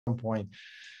point.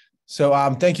 So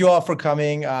thank you all for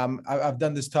coming. I've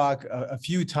done this talk a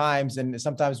few times, and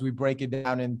sometimes we break it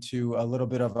down into a little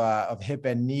bit of hip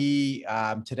and knee.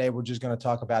 Today we're just going to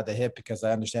talk about the hip because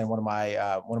I understand one of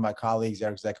my colleagues,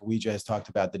 Eric Zakawija, has talked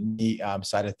about the knee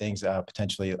side of things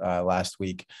potentially last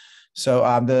week. So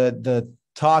the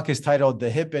talk is titled "The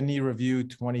Hip and Knee Review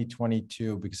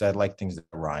 2022" because I like things that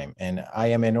rhyme. And I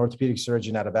am an orthopedic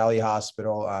surgeon at a Valley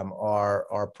Hospital.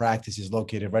 Our practice is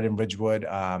located right in Ridgewood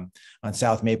on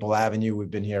South Maple Avenue.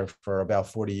 We've been here for about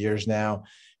 40 years now.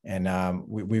 And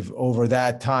we've over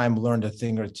that time learned a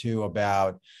thing or two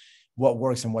about what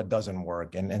works and what doesn't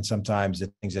work. And sometimes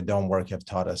the things that don't work have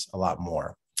taught us a lot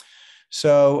more.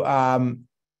 So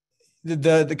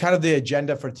the kind of the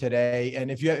agenda for today,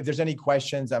 and if there's any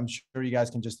questions, I'm sure you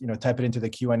guys can just type it into the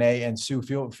Q&A. And Sue,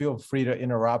 feel free to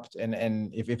interrupt,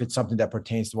 and if it's something that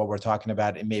pertains to what we're talking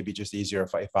about, it may be just easier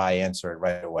if I answer it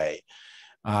right away.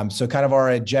 So kind of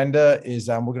our agenda is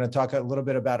we're going to talk a little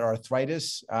bit about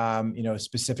arthritis,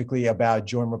 specifically about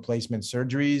joint replacement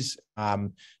surgeries,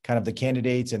 kind of the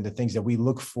candidates and the things that we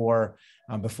look for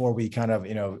before we kind of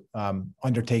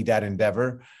undertake that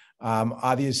endeavor.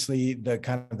 Obviously,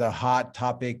 the hot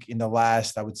topic in the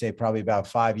last, I would say, probably about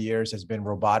 5 years has been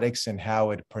robotics and how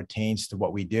it pertains to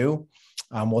what we do.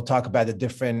 We'll talk about the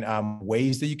different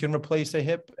ways that you can replace a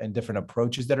hip and different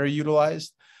approaches that are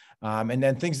utilized. And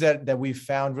then things that we've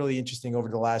found really interesting over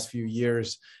the last few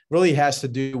years really has to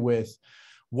do with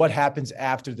what happens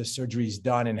after the surgery is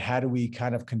done and how do we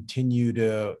kind of continue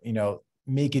to,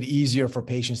 make it easier for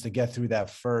patients to get through that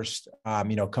first,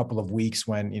 couple of weeks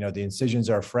when, the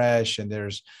incisions are fresh and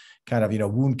there's kind of,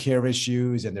 wound care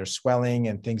issues and there's swelling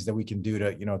and things that we can do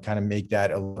to, kind of make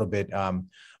that a little bit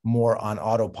more on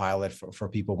autopilot for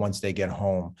people once they get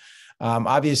home.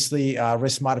 Obviously,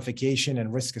 risk modification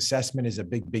and risk assessment is a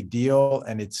big deal.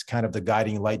 And it's kind of the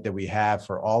guiding light that we have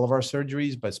for all of our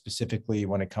surgeries, but specifically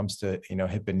when it comes to,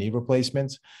 hip and knee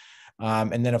replacements.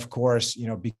 And then, of course,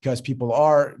 because people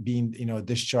are being,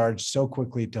 discharged so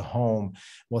quickly to home,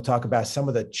 we'll talk about some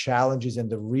of the challenges and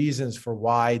the reasons for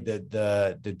why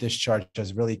the discharge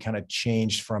has really kind of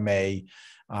changed from a,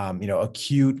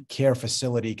 acute care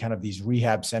facility, kind of these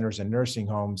rehab centers and nursing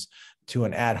homes, to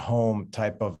an at-home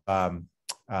type of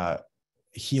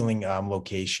healing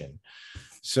location.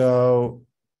 So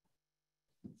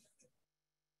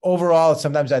overall,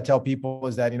 sometimes I tell people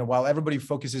is that, while everybody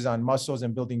focuses on muscles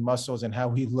and building muscles and how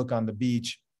we look on the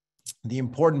beach, the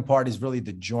important part is really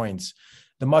the joints.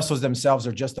 The muscles themselves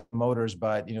are just the motors,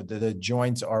 but, the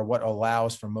joints are what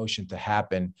allows for motion to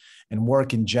happen. And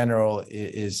work in general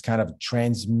is kind of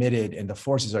transmitted, and the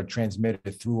forces are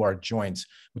transmitted through our joints,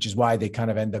 which is why they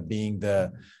kind of end up being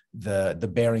the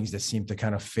bearings that seem to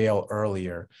kind of fail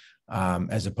earlier.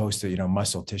 As opposed to,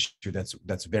 muscle tissue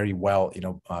that's very well,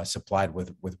 supplied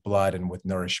with blood and with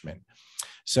nourishment.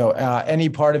 So any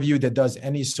part of you that does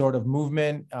any sort of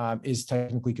movement is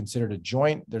technically considered a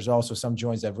joint. There's also some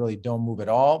joints that really don't move at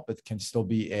all, but can still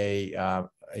be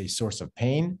a source of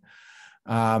pain.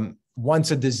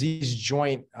 Once a diseased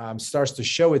joint starts to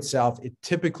show itself, it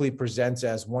typically presents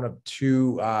as one of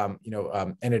two,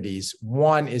 entities.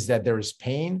 One is that there is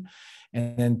pain.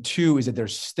 And then two is that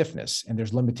there's stiffness and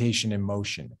there's limitation in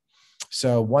motion.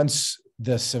 So once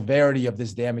the severity of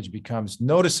this damage becomes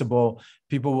noticeable,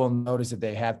 people will notice that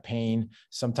they have pain,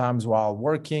 sometimes while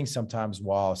working, sometimes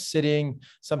while sitting,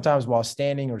 sometimes while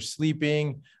standing or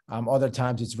sleeping. Other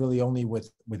times it's really only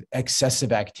with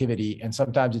excessive activity. And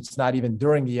sometimes it's not even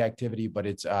during the activity, but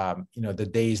it's, the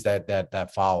days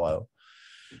that follow.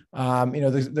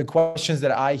 The questions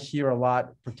that I hear a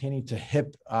lot pertaining to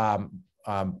hip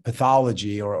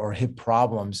pathology or hip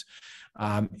problems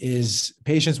is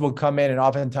patients will come in and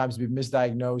oftentimes be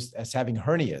misdiagnosed as having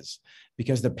hernias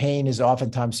because the pain is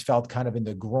oftentimes felt kind of in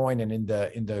the groin and in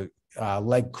the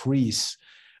leg crease.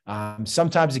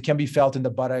 Sometimes it can be felt in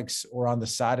the buttocks or on the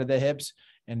side of the hips,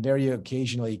 and very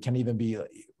occasionally it can even be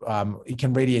it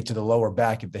can radiate to the lower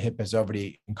back if the hip has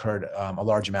already incurred a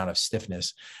large amount of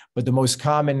stiffness. But the most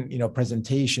common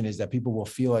presentation is that people will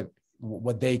feel like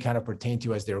what they kind of pertain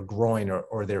to as their groin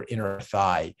or their inner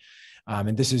thigh.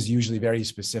 And this is usually very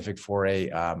specific for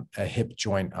a hip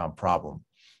joint problem.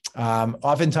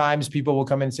 Oftentimes people will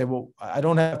come in and say, well, I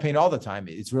don't have pain all the time.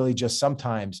 It's really just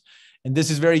sometimes. And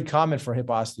this is very common for hip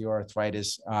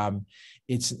osteoarthritis.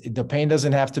 The pain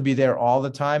doesn't have to be there all the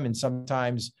time. And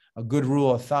sometimes a good rule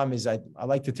of thumb is I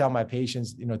like to tell my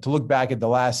patients, to look back at the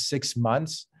last 6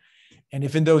 months. And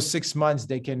if in those 6 months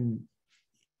they can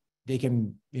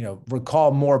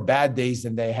recall more bad days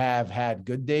than they have had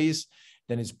good days,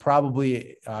 then it's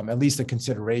probably at least a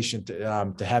consideration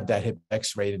to have that hip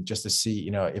X-ray and just to see,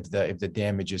 if the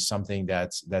damage is something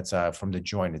that's from the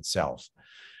joint itself.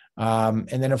 And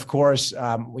then of course,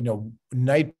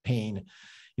 night pain.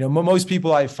 Most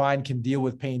people I find can deal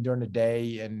with pain during the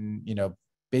day, and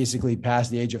basically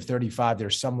past the age of 35,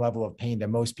 there's some level of pain that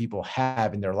most people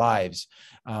have in their lives.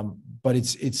 But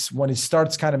it's when it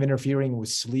starts kind of interfering with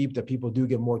sleep that people do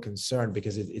get more concerned,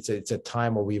 because it's a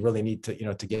time where we really need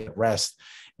to get rest,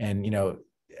 and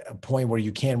a point where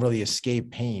you can't really escape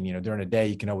pain. During the day,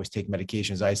 you can always take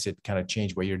medications, I said, kind of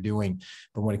change what you're doing.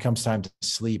 But when it comes time to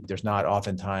sleep, there's not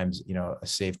oftentimes, a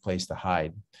safe place to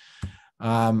hide.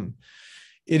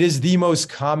 It is the most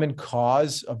common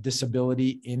cause of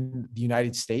disability in the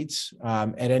United States.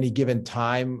 At any given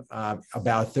time,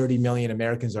 about 30 million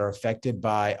Americans are affected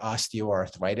by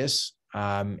osteoarthritis.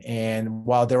 And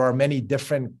while there are many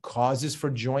different causes for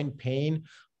joint pain,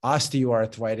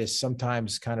 osteoarthritis,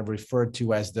 sometimes kind of referred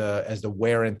to as the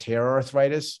wear and tear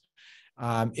arthritis,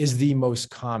 is the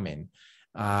most common.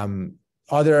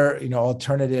 Other,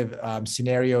 alternative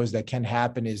scenarios that can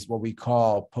happen is what we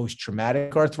call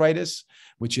post-traumatic arthritis,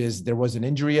 which is there was an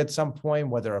injury at some point,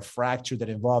 whether a fracture that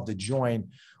involved a joint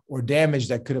or damage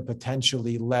that could have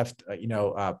potentially left,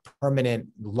 a permanent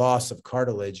loss of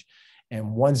cartilage.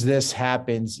 And once this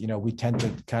happens, we tend to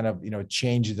kind of,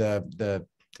 change the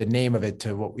name of it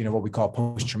to what we call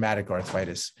post-traumatic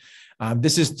arthritis.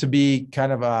 This is to be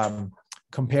kind of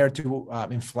compared to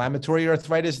inflammatory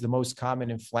arthritis. The most common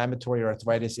inflammatory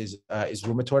arthritis is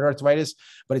rheumatoid arthritis,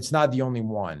 but it's not the only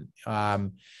one.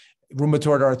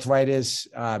 Rheumatoid arthritis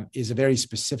is a very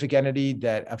specific entity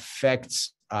that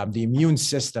affects the immune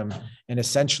system and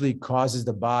essentially causes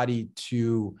the body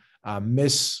to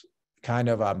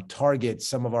target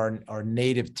some of our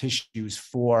native tissues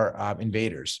for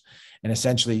invaders. And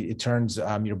essentially it turns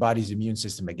your body's immune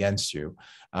system against you.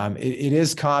 It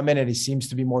is common, and it seems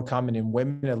to be more common in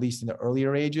women, at least in the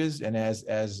earlier ages. And as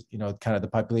kind of the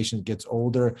population gets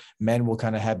older, men will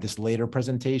kind of have this later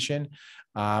presentation.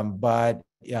 But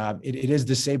it is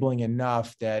disabling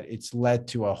enough that it's led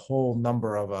to a whole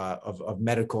number of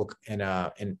medical and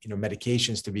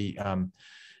medications to be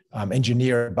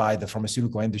engineered by the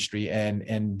pharmaceutical industry.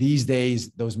 And these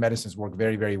days, those medicines work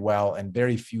very, very well. And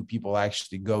very few people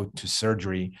actually go to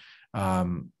surgery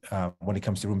when it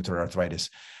comes to rheumatoid arthritis.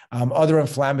 Other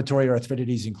inflammatory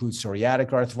arthritides include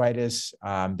psoriatic arthritis.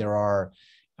 There are,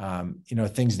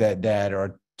 things that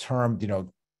are termed,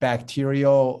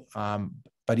 bacterial,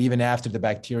 but even after the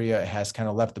bacteria has kind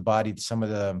of left the body, some of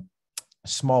the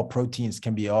small proteins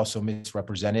can be also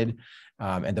misrepresented,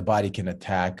 and the body can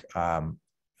attack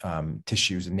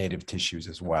tissues and native tissues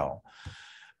as well.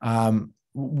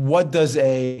 What does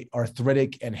a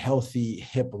arthritic and healthy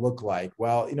hip look like?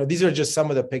 Well, these are just some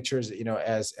of the pictures,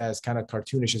 as kind of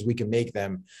cartoonish as we can make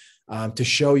them, to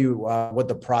show you what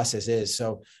the process is.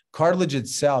 So cartilage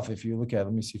itself, if you look at,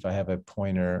 let me see if I have a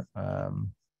pointer.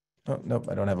 Oh, nope,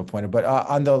 I don't have a pointer, but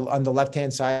on the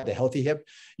left-hand side, the healthy hip,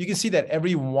 you can see that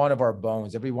every one of our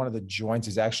bones, every one of the joints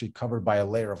is actually covered by a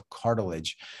layer of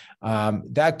cartilage.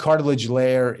 That cartilage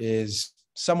layer is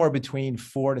somewhere between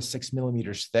 4 to 6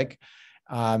 millimeters thick.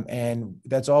 And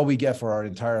that's all we get for our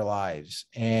entire lives.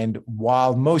 And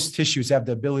while most tissues have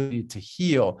the ability to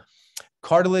heal,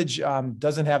 cartilage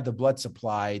doesn't have the blood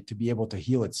supply to be able to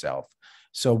heal itself.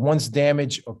 So once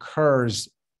damage occurs,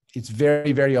 it's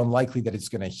very, very unlikely that it's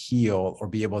going to heal or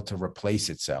be able to replace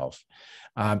itself.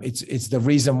 It's the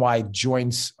reason why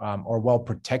joints are well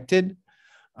protected,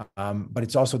 but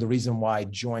it's also the reason why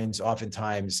joints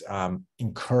oftentimes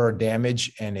incur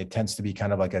damage, and it tends to be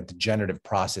kind of like a degenerative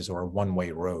process or a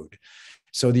one-way road.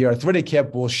 So the arthritic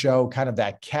hip will show kind of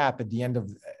that cap at the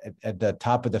end at the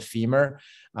top of the femur,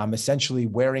 essentially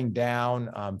wearing down,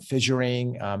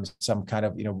 fissuring, some kind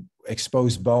of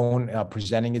exposed bone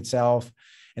presenting itself.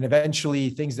 And eventually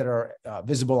things that are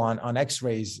visible on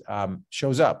x-rays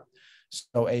shows up.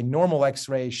 So a normal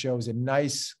x-ray shows a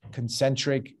nice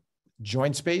concentric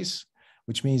joint space,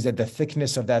 which means that the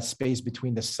thickness of that space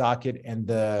between the socket and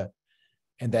the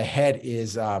head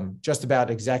is just about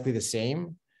exactly the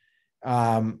same.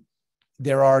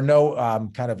 There are no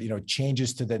kind of,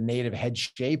 changes to the native head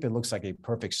shape. It looks like a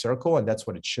perfect circle, and that's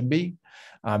what it should be.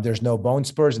 There's no bone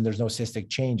spurs and there's no cystic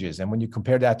changes. And when you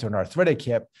compare that to an arthritic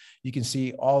hip, you can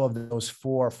see all of those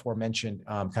four aforementioned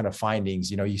kind of findings.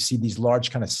 You see these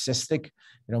large kind of cystic,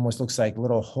 it almost looks like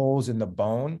little holes in the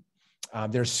bone.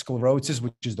 There's sclerosis,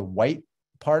 which is the white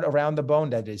part around the bone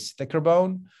that is thicker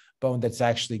bone that's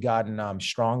actually gotten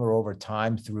stronger over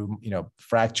time through,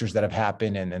 fractures that have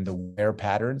happened and the wear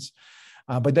patterns.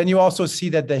 But then you also see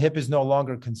that the hip is no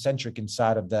longer concentric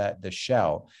inside of the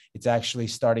shell. It's actually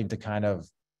starting to kind of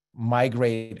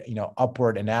migrate,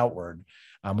 upward and outward,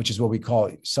 which is what we call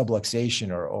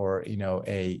subluxation, or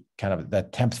a kind of the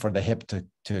attempt for the hip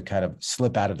to kind of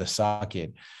slip out of the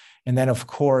socket. And then, of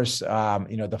course,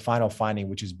 the final finding,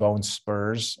 which is bone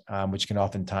spurs, which can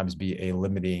oftentimes be a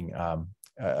limiting,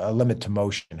 a limit to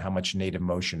motion, how much native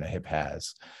motion a hip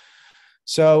has.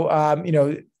 So,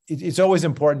 it's always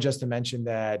important just to mention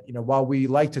that, while we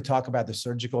like to talk about the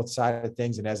surgical side of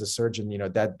things, and as a surgeon,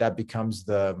 that becomes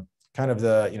the kind of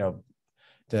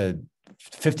the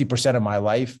 50% of my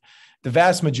life, the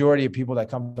vast majority of people that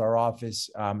come to our office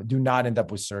do not end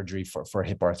up with surgery for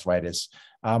hip arthritis,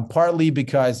 partly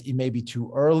because it may be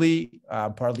too early,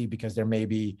 partly because there may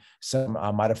be some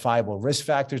modifiable risk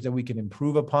factors that we can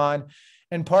improve upon,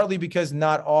 and partly because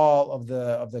not all of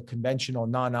the conventional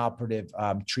non-operative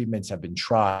treatments have been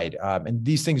tried. And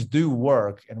these things do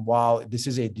work. And while this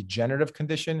is a degenerative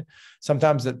condition,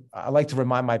 sometimes I like to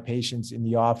remind my patients in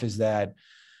the office that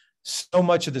so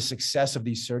much of the success of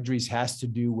these surgeries has to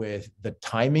do with the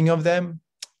timing of them,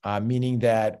 meaning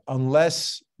that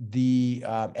unless the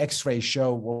x-rays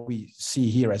show what we see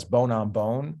here as bone on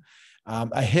bone,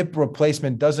 a hip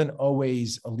replacement doesn't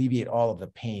always alleviate all of the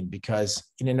pain, because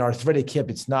in an arthritic hip,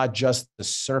 it's not just the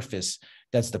surface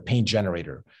that's the pain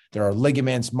generator. There are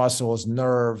ligaments, muscles,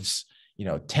 nerves,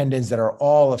 tendons that are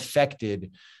all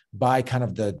affected by kind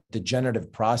of the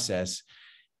degenerative process.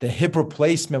 The hip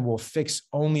replacement will fix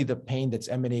only the pain that's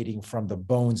emanating from the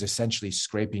bones essentially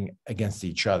scraping against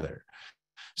each other.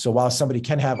 So while somebody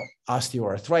can have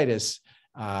osteoarthritis,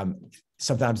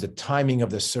 sometimes the timing of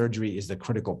the surgery is the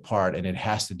critical part, and it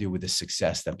has to do with the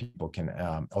success that people can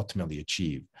ultimately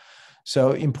achieve.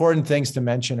 So important things to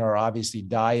mention are obviously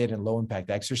diet and low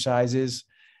impact exercises,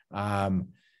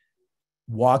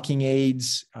 walking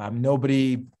aids.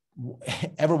 Nobody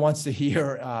ever wants to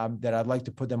hear that I'd like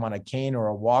to put them on a cane or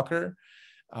a walker.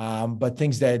 But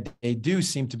things that they do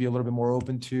seem to be a little bit more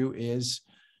open to is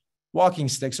walking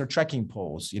sticks or trekking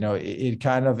poles.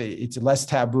 It's less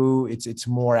taboo. It's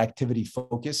more activity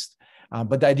focused.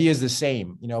 But the idea is the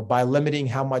same. By limiting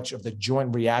how much of the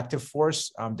joint reactive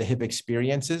force the hip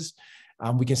experiences,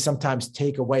 we can sometimes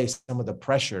take away some of the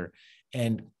pressure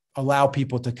and allow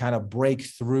people to kind of break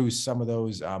through some of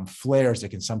those flares that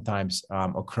can sometimes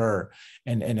occur,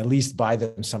 and at least buy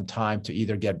them some time to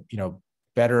either get,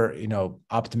 better,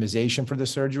 optimization for the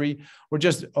surgery, or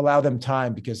just allow them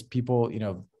time, because people,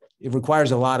 it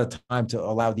requires a lot of time to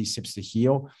allow these hips to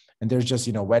heal. And there's just,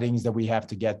 weddings that we have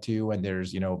to get to, and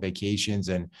there's, vacations,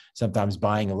 and sometimes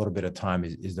buying a little bit of time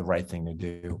is the right thing to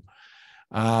do.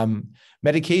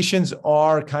 Medications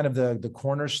are kind of the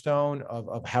cornerstone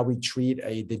of how we treat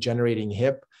a degenerating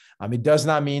hip. It does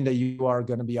not mean that you are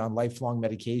going to be on lifelong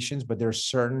medications, but there's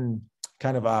certain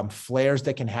kind of flares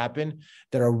that can happen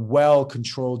that are well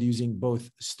controlled using both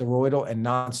steroidal and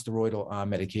non-steroidal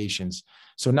medications.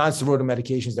 So non-steroidal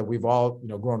medications that we've all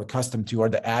grown accustomed to are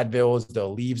the Advils, the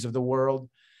Aleve of the world.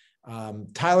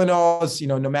 Tylenols,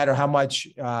 no matter how much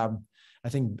I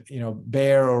think,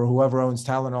 Bayer or whoever owns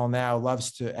Tylenol now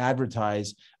loves to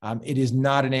advertise, it is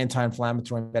not an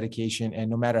anti-inflammatory medication.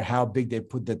 And no matter how big they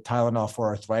put the Tylenol for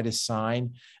arthritis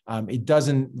sign, it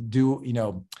doesn't do,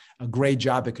 a great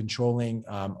job at controlling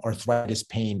arthritis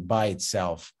pain by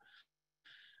itself.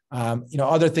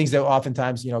 Other things that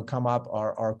oftentimes, come up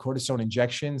are cortisone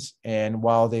injections. And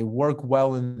while they work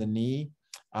well in the knee,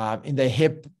 in the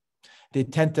hip, they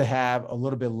tend to have a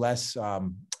little bit less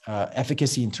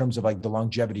efficacy in terms of like the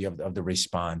longevity of the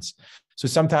response. So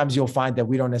sometimes you'll find that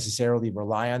we don't necessarily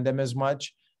rely on them as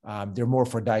much. They're more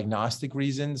for diagnostic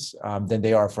reasons than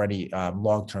they are for any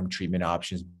long-term treatment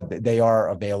options. They are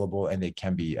available and they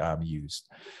can be used.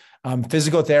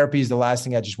 Physical therapy is the last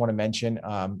thing I just want to mention.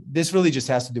 This really just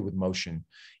has to do with motion.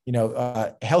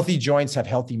 Healthy joints have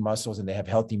healthy muscles, and they have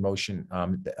healthy motion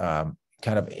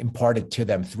kind of imparted to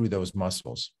them through those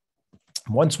muscles.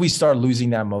 Once we start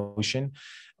losing that motion,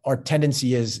 our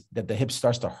tendency is that the hip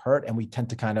starts to hurt, and we tend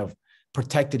to kind of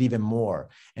protect it even more.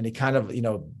 And it kind of,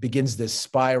 begins this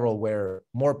spiral where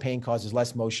more pain causes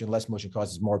less motion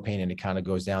causes more pain, and it kind of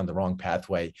goes down the wrong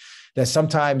pathway. That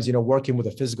sometimes, working with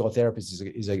a physical therapist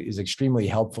is extremely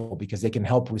helpful, because they can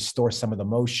help restore some of the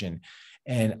motion.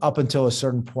 And up until a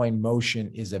certain point,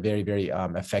 motion is a very, very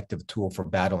effective tool for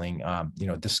battling,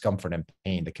 discomfort and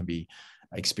pain that can be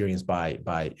experienced by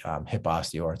hip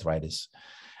osteoarthritis.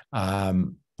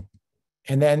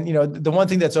 And then, the one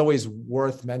thing that's always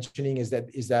worth mentioning is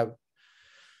that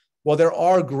while there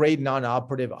are great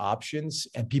non-operative options,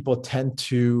 and people tend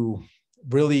to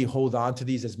really hold on to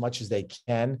these as much as they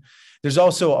can. There's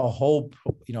also a whole,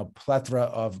 plethora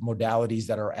of modalities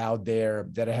that are out there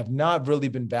that have not really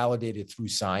been validated through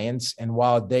science. And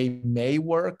while they may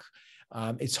work,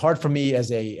 it's hard for me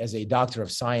as a doctor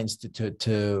of science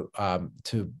to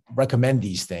recommend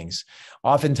these things.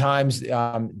 Oftentimes,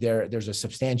 there's a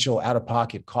substantial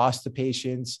out-of-pocket cost to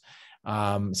patients.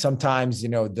 Sometimes,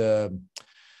 the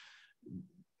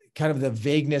kind of the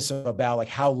vagueness about like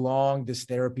how long this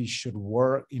therapy should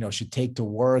work, should take to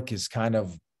work is kind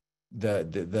of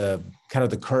the kind of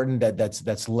the curtain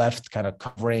that's left kind of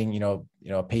covering,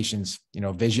 a patient's,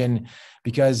 vision.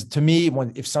 Because to me,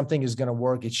 if something is going to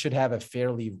work, it should have a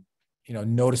fairly,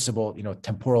 noticeable,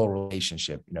 temporal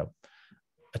relationship.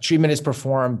 A treatment is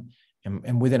performed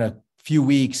and within a few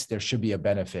weeks, there should be a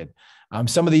benefit.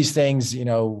 Some of these things,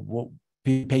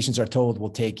 patients are told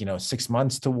will take, 6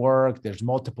 months to work. There's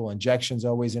multiple injections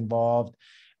always involved.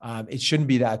 It shouldn't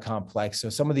be that complex. So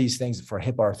some of these things for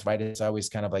hip arthritis, I always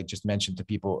kind of like just mentioned to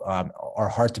people, are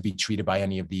hard to be treated by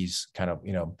any of these kind of,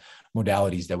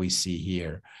 modalities that we see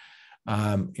here.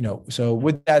 So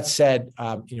with that said,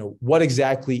 what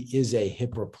exactly is a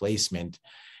hip replacement?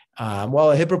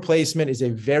 Well, a hip replacement is a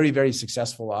very, very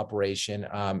successful operation.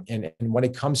 And when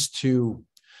it comes to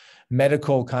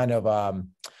medical kind of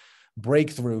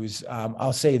breakthroughs,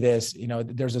 I'll say this,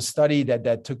 there's a study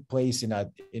that took place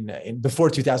in before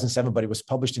 2007, but it was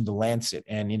published in The Lancet.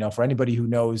 And, for anybody who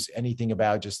knows anything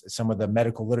about just some of the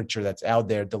medical literature that's out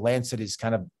there, The Lancet is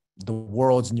kind of the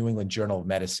world's New England Journal of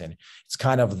Medicine. It's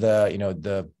kind of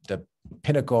the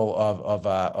pinnacle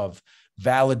of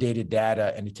validated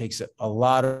data. And it takes a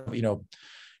lot of,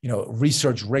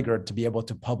 research rigor to be able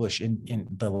to publish in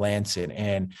The Lancet.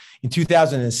 And in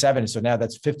 2007, so now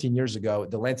that's 15 years ago,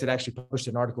 The Lancet actually published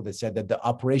an article that said that the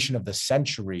operation of the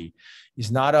century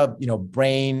is not a,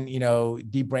 brain,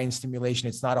 deep brain stimulation.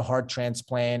 It's not a heart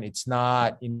transplant. It's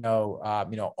not,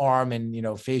 arm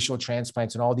and, facial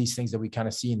transplants and all these things that we kind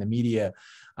of see in the media.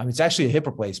 It's actually a hip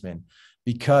replacement,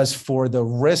 because for the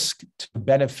risk to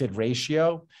benefit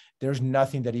ratio, there's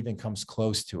nothing that even comes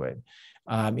close to it.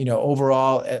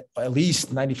 Overall, at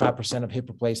least 95% of hip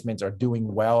replacements are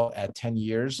doing well at 10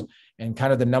 years. And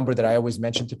kind of the number that I always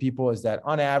mention to people is that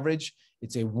on average,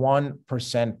 it's a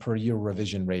 1% per year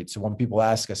revision rate. So when people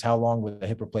ask us how long will the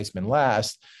hip replacement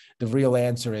last, the real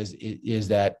answer is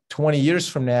that 20 years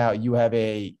from now, you have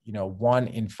a 1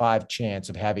 in 5 chance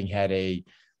of having had a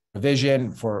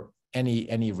revision for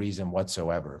any reason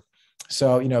whatsoever.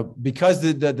 So, because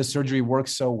the surgery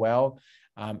works so well,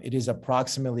 it is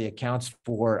approximately accounts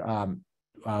for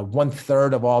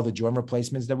 1/3 of all the joint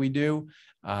replacements that we do.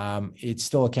 It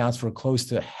still accounts for close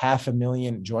to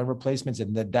 500,000 joint replacements,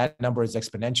 and that number is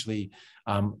exponentially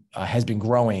has been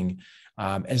growing.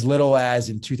 As little as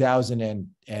in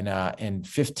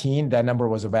 2015, that number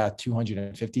was about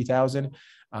 250,000.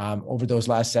 Over those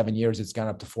last 7 years, it's gone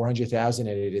up to 400,000,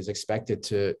 and it is expected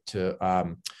to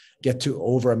get to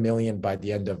over 1 million by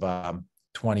the end of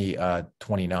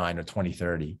 2029 or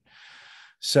 2030.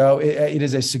 So it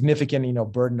is a significant,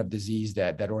 burden of disease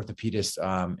that orthopedists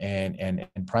and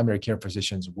primary care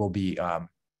physicians will be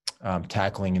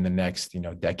tackling in the next,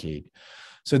 decade.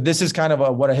 So this is kind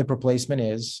of what a hip replacement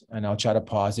is, and I'll try to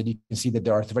pause it. You can see that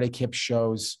the arthritic hip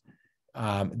shows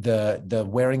the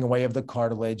wearing away of the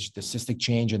cartilage, the cystic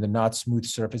change, and the not smooth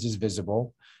surface is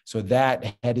visible. So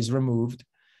that head is removed.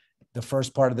 The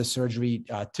first part of the surgery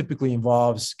typically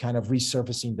involves kind of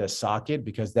resurfacing the socket,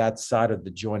 because that side of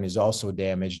the joint is also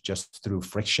damaged just through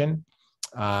friction.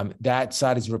 That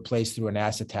side is replaced through an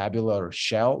acetabular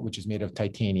shell, which is made of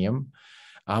titanium.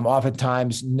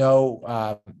 Oftentimes,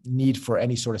 no need for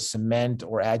any sort of cement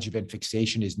or adjuvant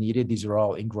fixation is needed. These are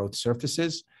all ingrowth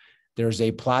surfaces. There's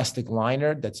a plastic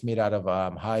liner that's made out of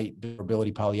high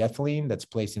durability polyethylene that's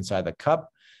placed inside the cup.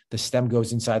 The stem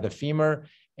goes inside the femur,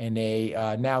 and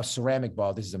a now ceramic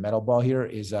ball, this is a metal ball here,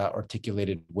 is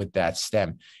articulated with that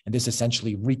stem. And this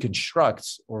essentially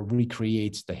reconstructs or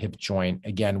recreates the hip joint,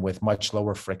 again, with much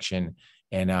lower friction,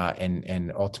 and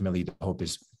ultimately the hope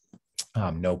is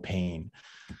no pain.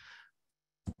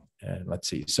 And let's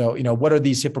see. So, what are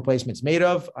these hip replacements made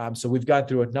of? So we've gone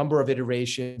through a number of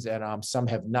iterations, and some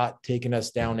have not taken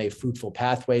us down a fruitful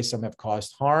pathway. Some have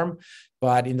caused harm.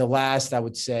 But in the last, I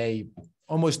would say,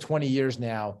 almost 20 years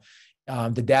now,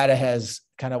 the data has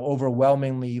kind of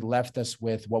overwhelmingly left us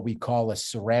with what we call a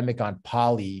ceramic on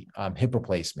poly hip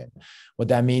replacement. What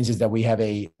that means is that we have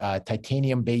a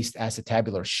titanium-based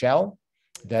acetabular shell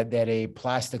that a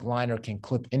plastic liner can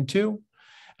clip into.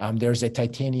 There's a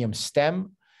titanium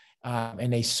stem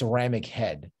and a ceramic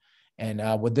head. And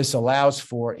what this allows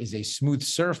for is a smooth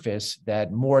surface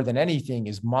that, more than anything,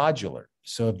 is modular.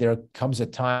 So if there comes a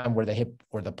time where the hip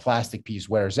or the plastic piece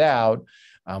wears out,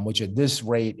 which at this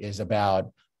rate is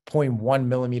about 0.1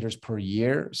 millimeters per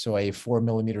year. So a 4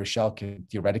 millimeter shell can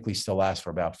theoretically still last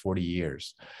for about 40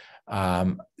 years.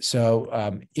 If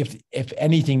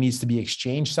anything needs to be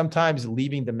exchanged, sometimes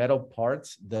leaving the metal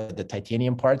parts, the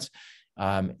titanium parts,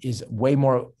 is way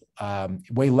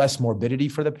less morbidity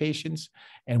for the patients.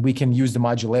 And we can use the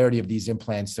modularity of these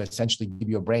implants to essentially give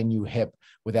you a brand new hip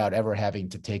without ever having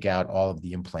to take out all of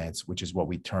the implants, which is what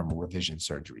we term revision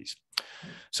surgeries.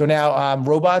 So now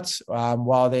robots,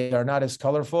 while they are not as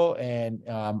colorful and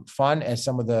fun as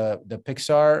some of the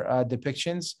Pixar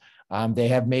depictions, they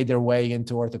have made their way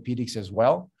into orthopedics as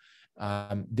well.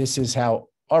 This is how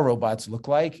our robots look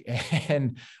like.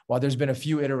 And while there's been a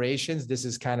few iterations, this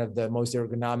is kind of the most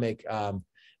ergonomic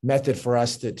method for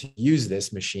us to use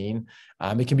this machine.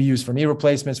 It can be used for knee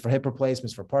replacements, for hip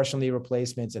replacements, for partial knee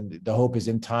replacements. And the hope is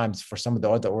in time for some of the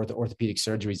orthopedic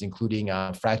surgeries, including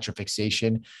fracture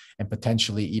fixation and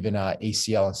potentially even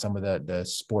ACL and some of the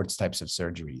sports types of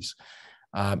surgeries.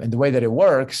 And the way that it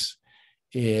works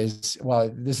is,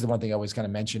 well, this is the one thing I always kind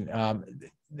of mention.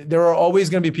 There are always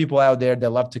going to be people out there that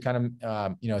love to kind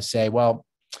of, say, well,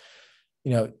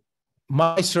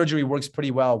 my surgery works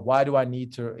pretty well. Why do I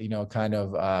need to,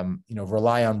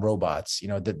 rely on robots?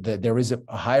 There is a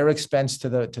higher expense to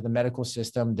the medical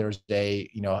system. There's a,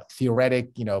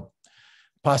 theoretic,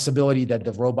 possibility that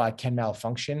the robot can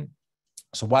malfunction.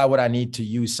 So why would I need to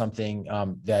use something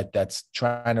that's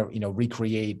trying to,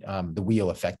 recreate the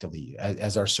wheel effectively,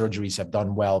 as our surgeries have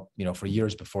done well, for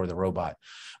years before the robot?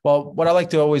 Well, what I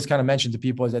like to always kind of mention to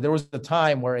people is that there was a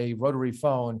time where a rotary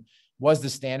phone was the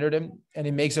standard, and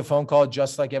it makes a phone call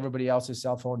just like everybody else's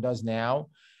cell phone does now.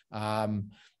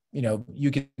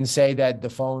 You can say that the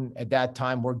phone at that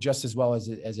time worked just as well as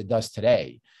it does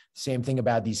today. Same thing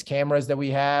about these cameras that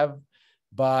we have.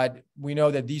 But we know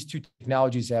that these two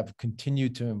technologies have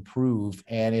continued to improve,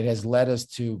 and it has led us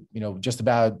to, just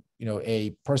about,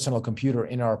 a personal computer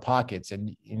in our pockets.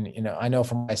 And, I know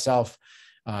for myself,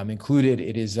 included,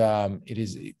 it is a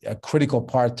critical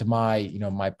part to my,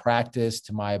 my practice,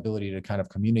 to my ability to kind of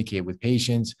communicate with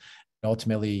patients. And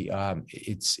ultimately,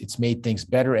 it's made things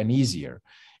better and easier.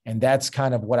 And that's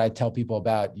kind of what I tell people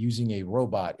about using a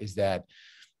robot, is that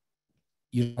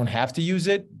you don't have to use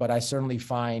it, but I certainly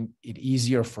find it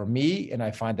easier for me. And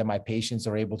I find that my patients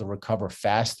are able to recover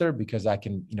faster because I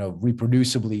can,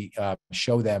 reproducibly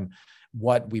show them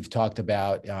what we've talked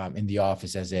about in the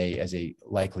office as a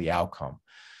likely outcome.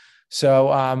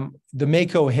 So the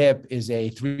Mako Hip is a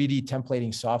 3D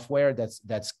templating software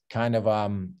that's kind of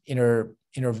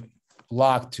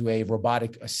interlocked to a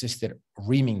robotic assisted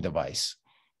reaming device.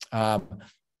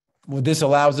 What this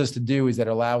allows us to do is that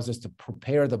it allows us to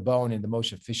prepare the bone in the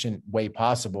most efficient way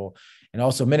possible, and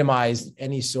also minimize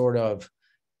any sort of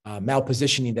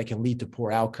malpositioning that can lead to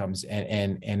poor outcomes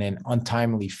and an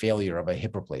untimely failure of a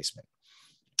hip replacement.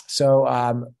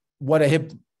 So what a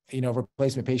hip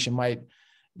replacement patient might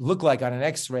look like on an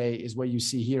X-ray is what you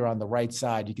see here on the right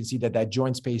side. You can see that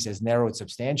joint space has narrowed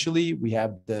substantially. We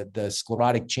have the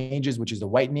sclerotic changes, which is the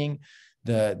whitening,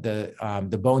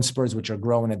 the bone spurs, which are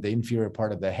growing at the inferior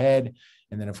part of the head.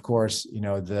 And then, of course,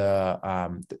 the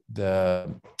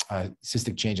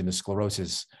cystic change and the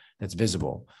sclerosis that's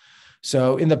visible.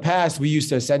 So in the past, we used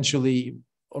to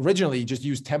originally just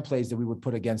use templates that we would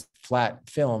put against flat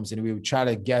films, and we would try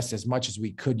to guess as much as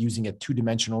we could using a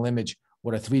two-dimensional image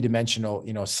what a three-dimensional,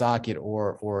 socket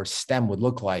or stem would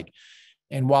look like.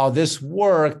 And while this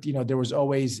worked, there was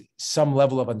always some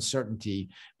level of uncertainty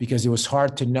because it was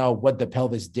hard to know what the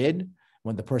pelvis did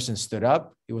when the person stood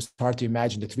up. It was hard to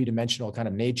imagine the three-dimensional kind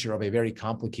of nature of a very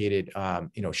complicated,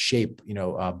 shape,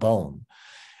 bone.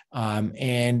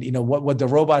 And what the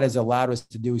robot has allowed us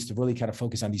to do is to really kind of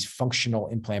focus on these functional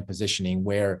implant positioning,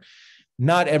 where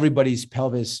not everybody's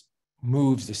pelvis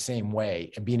moves the same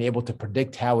way, and being able to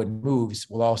predict how it moves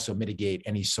will also mitigate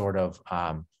any sort of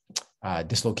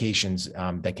dislocations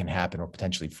that can happen, or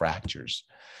potentially fractures.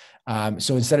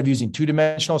 So instead of using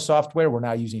two-dimensional software, we're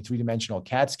now using three-dimensional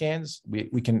CAT scans.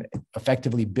 We can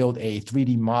effectively build a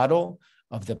 3D model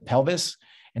of the pelvis,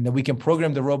 and then we can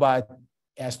program the robot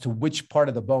as to which part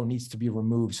of the bone needs to be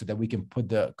removed so that we can put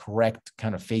the correct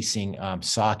kind of facing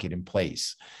socket in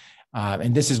place.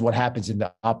 And this is what happens in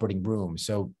the operating room.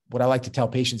 So what I like to tell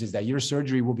patients is that your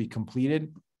surgery will be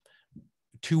completed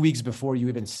 2 weeks before you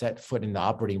even set foot in the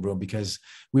operating room, because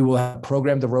we will have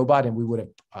programmed the robot, and we would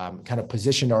have kind of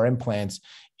positioned our implants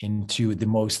into the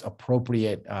most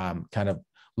appropriate kind of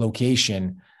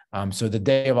location. So the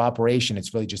day of operation,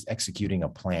 it's really just executing a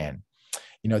plan.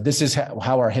 This is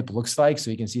how our hip looks like. So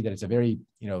you can see that it's a very,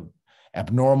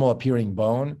 abnormal appearing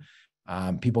bone.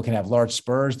 People can have large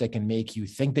spurs that can make you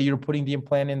think that you're putting the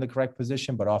implant in the correct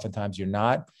position, but oftentimes you're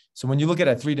not. So when you look at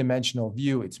a three-dimensional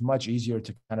view, it's much easier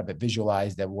to kind of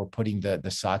visualize that we're putting the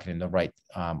socket in the right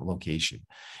location.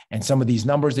 And some of these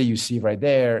numbers that you see right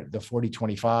there, the 40,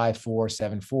 25, 4,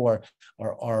 7, 4,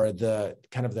 are the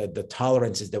kind of the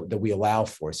tolerances that we allow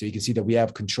for. So you can see that we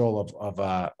have control of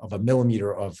a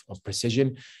millimeter of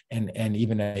precision and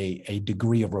even a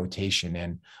degree of rotation.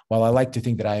 And while I like to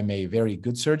think that I am a very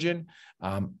good surgeon,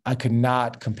 I could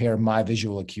not compare my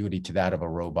visual acuity to that of a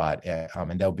robot,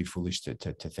 and that would be foolish to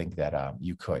think that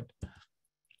you could.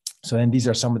 So then these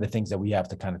are some of the things that we have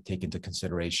to kind of take into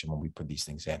consideration when we put these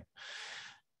things in.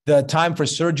 The time for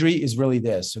surgery is really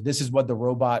this. So this is what the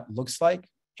robot looks like,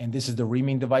 and this is the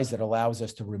reaming device that allows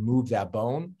us to remove that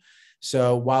bone.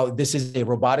 So while this is a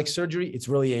robotic surgery, it's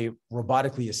really a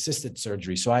robotically assisted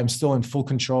surgery. So I'm still in full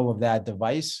control of that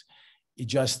device.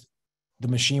 The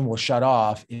machine will shut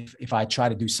off if I try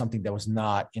to do something that was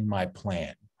not in my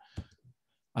plan.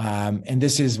 And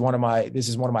this is one of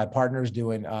my partners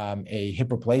doing a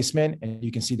hip replacement, and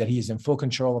you can see that he is in full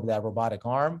control of that robotic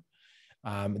arm.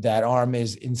 That arm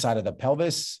is inside of the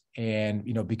pelvis, and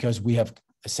because we have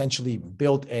essentially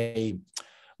built a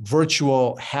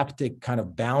virtual haptic kind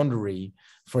of boundary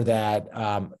for that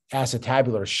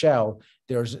acetabular shell,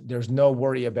 there's no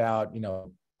worry about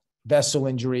vessel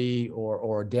injury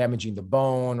or damaging the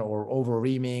bone or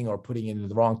over-reaming or putting it in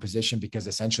the wrong position, because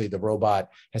essentially the robot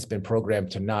has been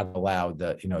programmed to not allow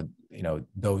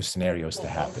those scenarios to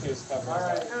happen. All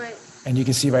right. And you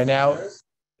can see right now,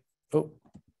 oh,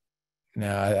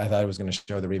 no, I thought I was going to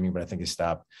show the reaming, but I think it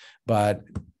stopped.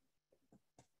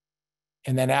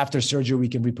 And then after surgery, we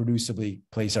can reproducibly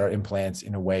place our implants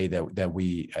in a way that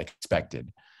we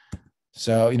expected.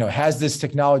 So, has this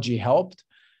technology helped?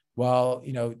 Well,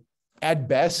 at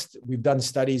best, we've done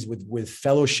studies with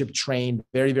fellowship trained,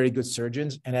 very, very good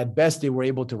surgeons. And at best, they were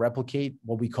able to replicate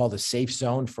what we call the safe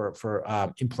zone for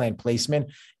implant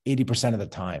placement 80% of the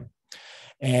time.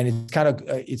 And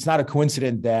it's not a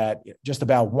coincidence that just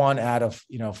about 1 out of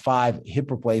 5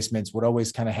 hip replacements would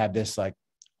always kind of have this like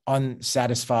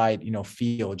unsatisfied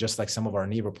feel, just like some of our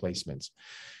knee replacements.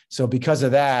 So because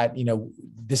of that,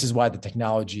 this is why the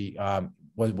technology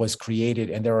was created.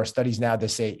 And there are studies now that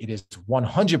say it is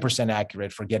 100%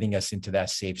 accurate for getting us into that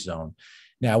safe zone.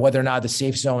 Now, whether or not the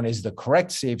safe zone is the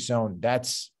correct safe zone,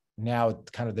 that's now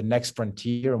kind of the next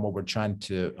frontier and what we're trying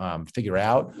to figure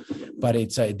out. But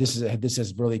this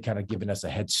has really kind of given us a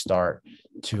head start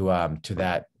to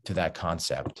that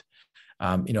concept.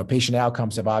 Patient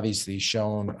outcomes have obviously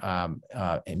shown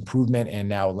improvement, and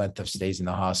now length of stays in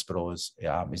the hospital is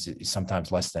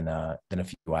sometimes less than a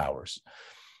few hours.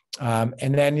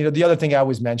 And then, the other thing I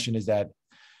always mention is that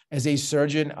as a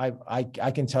surgeon,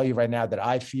 I can tell you right now that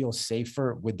I feel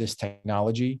safer with this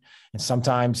technology. And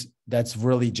sometimes that's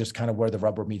really just kind of where the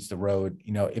rubber meets the road.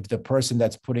 If the person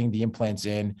that's putting the implants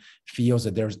in feels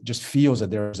that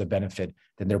there's a benefit,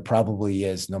 then there probably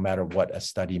is, no matter what a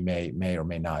study may or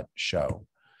may not show.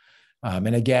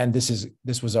 And again,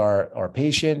 this was our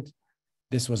patient.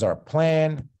 This was our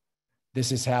plan.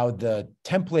 This is how the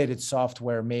templated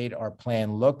software made our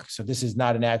plan look. So this is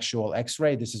not an actual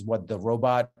X-ray. This is what the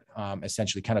robot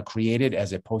essentially kind of created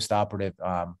as a post-operative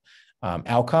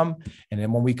outcome. And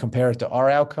then when we compare it to our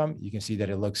outcome, you can see that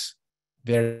it looks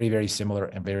very, very similar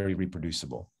and very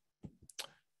reproducible.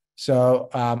 So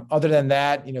other than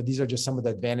that, these are just some of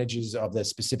the advantages of the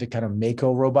specific kind of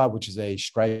Mako robot, which is a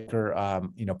Stryker,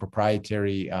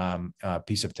 proprietary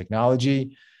piece of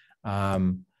technology.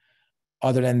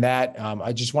 Other than that,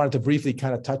 I just wanted to briefly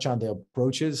kind of touch on the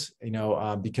approaches,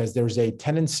 because there's a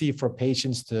tendency for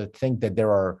patients to think that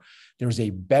there's a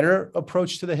better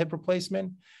approach to the hip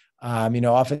replacement.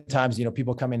 Oftentimes,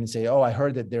 people come in and say, oh, I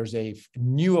heard that there's a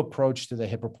new approach to the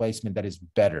hip replacement that is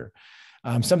better.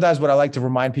 Sometimes what I like to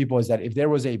remind people is that if there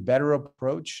was a better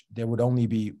approach, there would only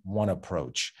be one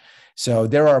approach. So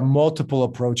there are multiple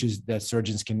approaches that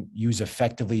surgeons can use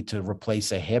effectively to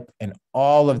replace a hip, and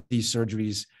all of these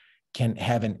surgeries can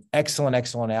have an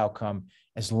excellent outcome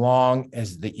as long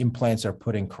as the implants are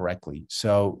put in correctly.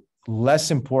 So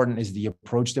less important is the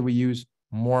approach that we use.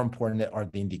 More important are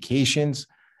the indications,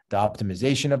 the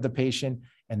optimization of the patient,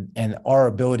 and our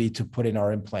ability to put in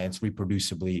our implants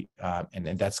reproducibly.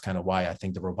 And that's kind of why I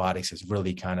think the robotics has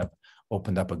really kind of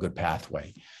opened up a good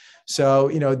pathway. So,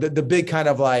 the big kind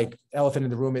of like elephant in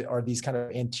the room are these kind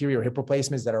of anterior hip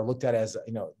replacements that are looked at as,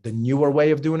 the newer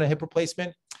way of doing a hip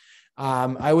replacement.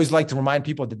 I always like to remind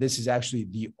people that this is actually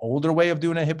the older way of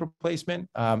doing a hip replacement.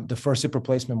 The first hip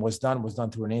replacement was done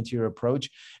through an anterior approach,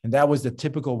 and that was the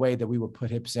typical way that we would put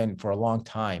hips in for a long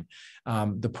time.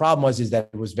 The problem is that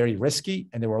it was very risky,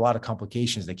 and there were a lot of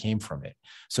complications that came from it.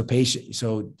 So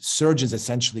surgeons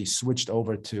essentially switched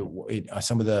over to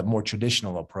some of the more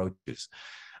traditional approaches.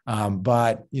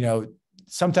 But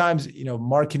sometimes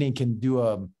marketing can do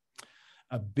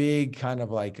a big kind of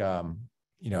like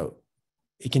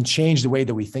it can change the way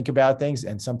that we think about things.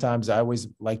 And sometimes I always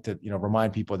like to,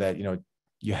 remind people that,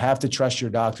 you have to trust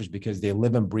your doctors because they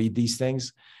live and breathe these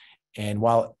things. And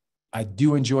while I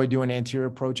do enjoy doing anterior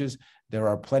approaches, there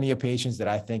are plenty of patients that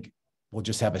I think will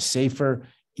just have a safer,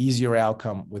 easier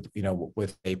outcome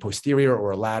with a posterior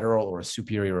or a lateral or a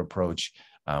superior approach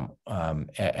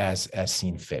as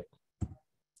seen fit.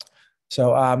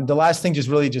 So the last thing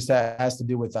just has to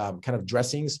do with kind of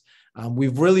dressings.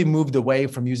 We've really moved away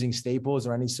from using staples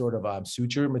or any sort of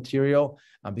suture material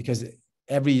because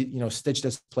every stitch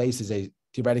that's placed is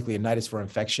theoretically a nidus for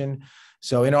infection.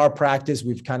 So in our practice,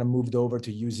 we've kind of moved over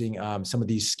to using some of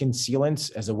these skin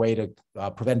sealants as a way to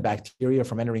prevent bacteria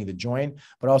from entering the joint,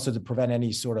 but also to prevent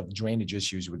any sort of drainage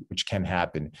issues which can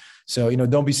happen. So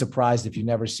don't be surprised if you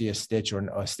never see a stitch or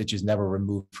a stitch is never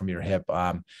removed from your hip.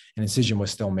 An incision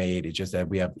was still made. It's just that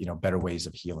we have better ways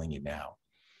of healing it now.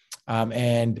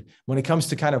 And when it comes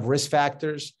to kind of risk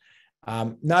factors,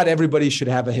 not everybody should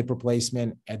have a hip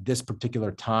replacement at this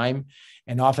particular time.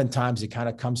 And oftentimes it kind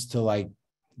of comes to like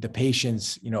the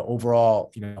patient's,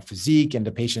 overall, physique and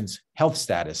the patient's health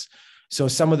status. So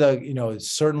some of the,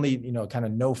 certainly, kind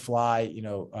of no fly,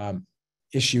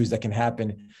 issues that can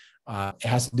happen, it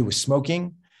has to do with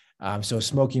smoking. So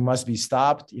smoking must be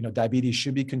stopped. Diabetes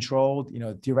should be controlled.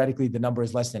 Theoretically, the number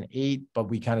is less than 8, but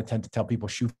we kind of tend to tell people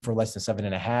shoot for less than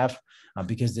 7.5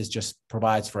 because this just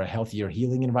provides for a healthier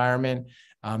healing environment.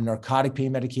 Narcotic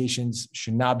pain medications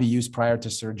should not be used prior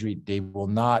to surgery. They will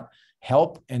not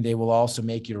help, and they will also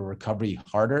make your recovery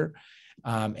harder.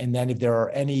 And then if there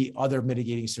are any other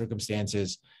mitigating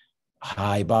circumstances,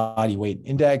 high body weight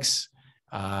index,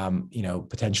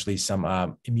 potentially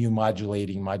some immune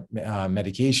modulating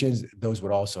medications, those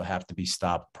would also have to be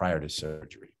stopped prior to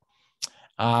surgery.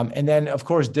 And then, of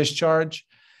course, discharge.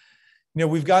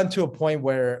 We've gotten to a point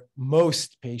where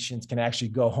most patients can actually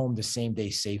go home the same day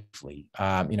safely.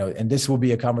 And this will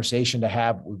be a conversation to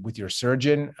have with your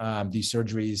surgeon. These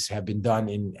surgeries have been done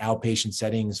in outpatient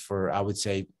settings for, I would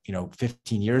say,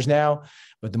 15 years now.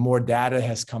 But the more data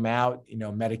has come out,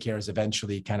 Medicare is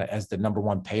eventually kind of as the number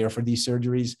one payer for these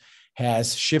surgeries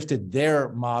has shifted their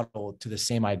model to the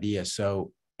same idea.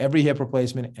 So every hip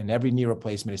replacement and every knee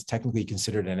replacement is technically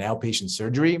considered an outpatient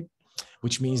surgery,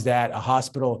 which means that a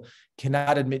hospital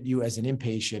cannot admit you as an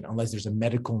inpatient unless there's a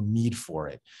medical need for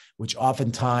it, which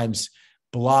oftentimes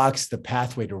blocks the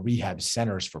pathway to rehab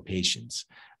centers for patients.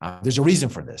 There's a reason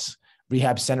for this.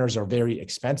 Rehab centers are very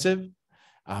expensive.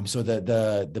 So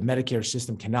the Medicare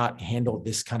system cannot handle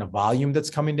this kind of volume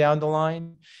that's coming down the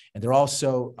line. And they're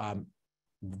also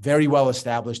very well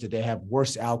established that they have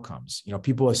worse outcomes.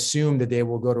 People assume that they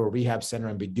will go to a rehab center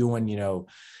and be doing,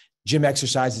 gym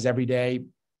exercises every day.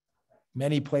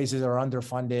 Many places are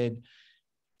underfunded.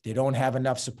 They don't have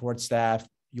enough support staff.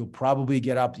 You'll probably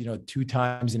get up, 2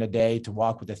 times in a day to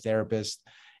walk with a therapist.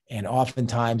 And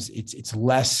oftentimes it's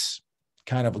less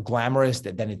kind of glamorous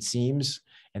than it seems.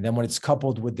 And then when it's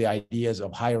coupled with the ideas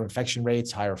of higher infection rates,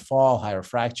 higher fall, higher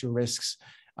fracture risks,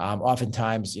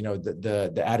 oftentimes,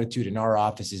 the attitude in our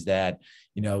office is that,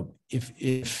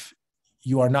 if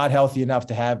you are not healthy enough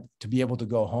to be able to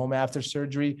go home after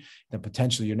surgery, then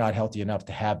potentially you're not healthy enough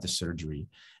to have the surgery.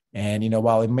 And,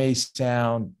 while it may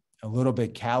sound a little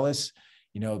bit callous,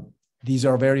 these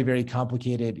are very, very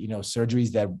complicated,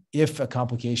 surgeries that if a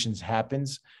complications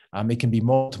happens, it can be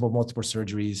multiple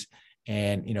surgeries.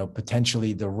 And,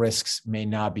 potentially the risks may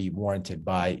not be warranted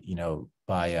by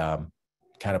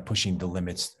kind of pushing the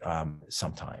limits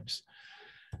sometimes.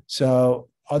 So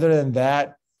other than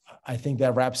that, I think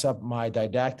that wraps up my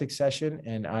didactic session,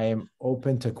 and I am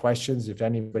open to questions if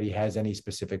anybody has any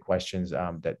specific questions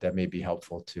that may be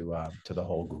helpful to the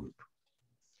whole group.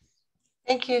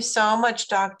 Thank you so much,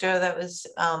 Doctor. That was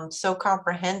so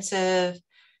comprehensive,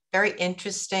 very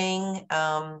interesting,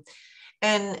 and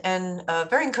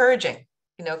very encouraging.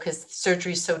 Because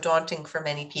surgery is so daunting for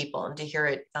many people, and to hear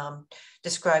it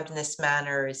described in this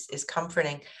manner is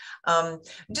comforting.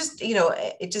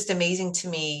 It's just amazing to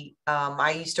me.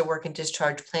 I used to work in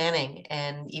discharge planning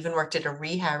and even worked at a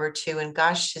rehab or two. And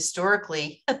gosh,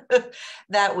 historically,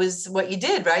 that was what you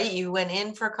did, right? You went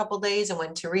in for a couple of days and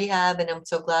went to rehab. And I'm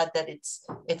so glad that it's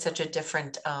such a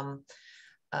different kind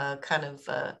of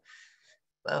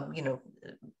you know,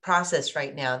 process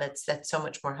right now. That's so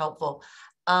much more helpful.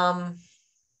 Um,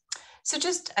 so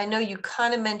just, I know you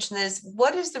kind of mentioned this.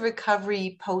 What is the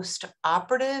recovery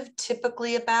post-operative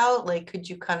typically about? Like, could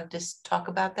you kind of just talk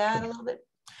about that a little bit?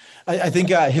 I think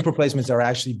hip replacements are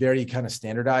actually very kind of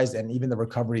standardized, and even the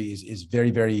recovery is very,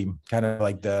 very kind of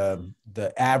like the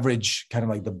average, kind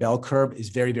of like the bell curve is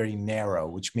very, very narrow,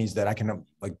 which means that I can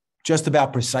like just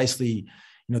about precisely,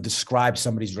 describe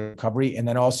somebody's recovery, and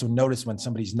then also notice when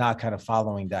somebody's not kind of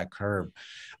following that curve.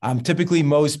 Typically,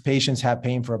 most patients have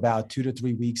pain for about 2 to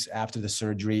 3 weeks after the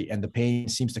surgery, and the pain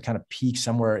seems to kind of peak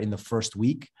somewhere in the first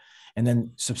week, and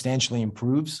then substantially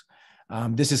improves.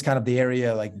 This is kind of the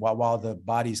area like while the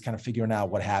body is kind of figuring out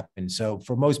what happened. So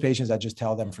for most patients, I just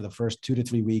tell them for the first 2 to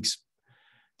 3 weeks,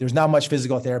 there's not much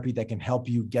physical therapy that can help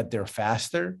you get there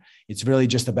faster. It's really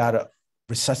just about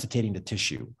resuscitating the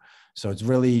tissue. So it's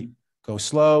really go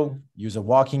slow, use a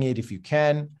walking aid if you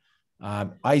can,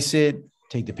 ice it,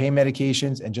 take the pain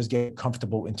medications, and just get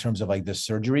comfortable in terms of like the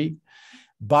surgery.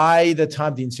 By the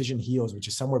time the incision heals, which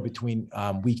is somewhere between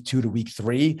week 2 to week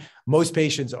 3, most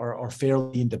patients are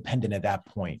fairly independent at that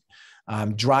point.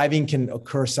 Driving can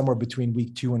occur somewhere between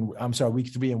week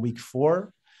 3 and week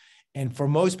 4. And for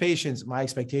most patients, my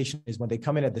expectation is when they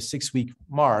come in at the 6-week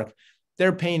mark,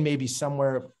 their pain may be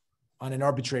somewhere on an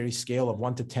arbitrary scale of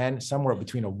 1 to 10, somewhere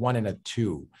between a 1 and a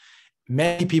 2.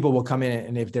 Many people will come in,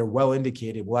 and if they're well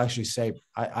indicated, will actually say,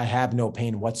 I have no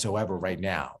pain whatsoever right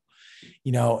now.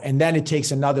 And then it takes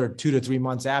another 2 to 3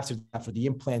 months after that for the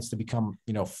implants to become,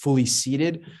 fully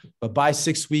seated. But by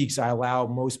 6 weeks, I allow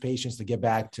most patients to get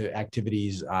back to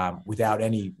activities without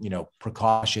any,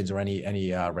 precautions or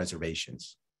any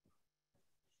reservations.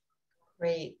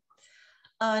 Great.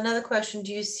 Another question,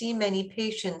 do you see many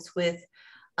patients with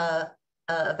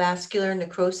vascular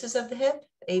necrosis of the hip,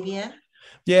 AVN?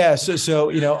 Yeah, so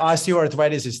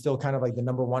osteoarthritis is still kind of like the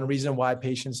number one reason why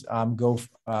patients go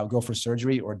for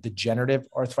surgery, or degenerative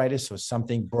arthritis. So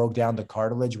something broke down the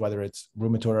cartilage, whether it's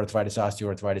rheumatoid arthritis,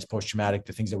 osteoarthritis, post-traumatic,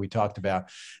 the things that we talked about.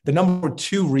 The number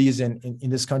 2 reason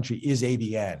in this country is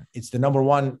AVN. It's the number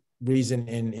 1 reason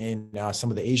in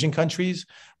some of the Asian countries,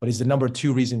 but it's the number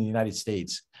 2 reason in the United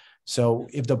States. So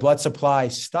if the blood supply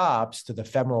stops to the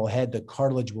femoral head, the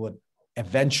cartilage will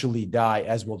eventually die,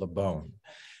 as will the bone.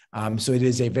 So it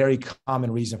is a very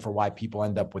common reason for why people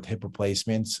end up with hip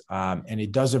replacements, and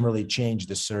it doesn't really change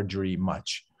the surgery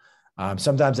much.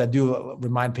 Sometimes I do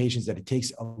remind patients that it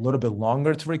takes a little bit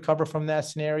longer to recover from that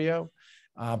scenario,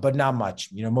 but not much.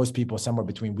 Most people somewhere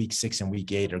between week 6 and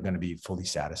week 8 are going to be fully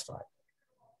satisfied.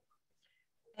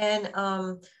 And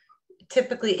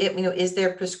typically, is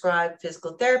there prescribed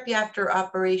physical therapy after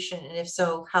operation? And if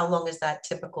so, how long is that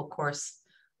typical course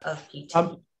of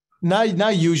PT?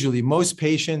 Not usually. Most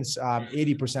patients,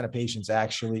 80% of patients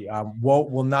actually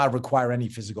will not require any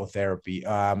physical therapy.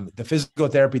 The physical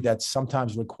therapy that's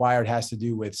sometimes required has to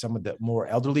do with some of the more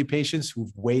elderly patients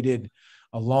who've waited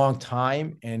a long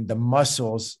time, and the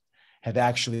muscles have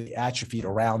actually atrophied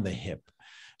around the hip.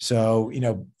 So,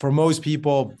 for most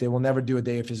people, they will never do a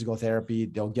day of physical therapy.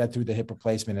 They'll get through the hip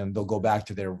replacement and they'll go back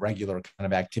to their regular kind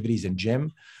of activities in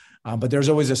gym. But there's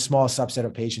always a small subset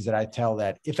of patients that I tell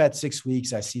that if at 6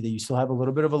 weeks, I see that you still have a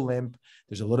little bit of a limp,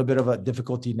 there's a little bit of a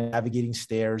difficulty navigating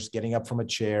stairs, getting up from a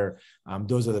chair.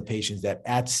 Those are the patients that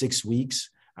at 6 weeks,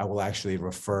 I will actually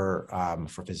refer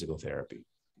for physical therapy.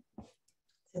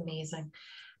 Amazing.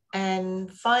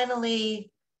 And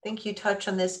finally, I think you touched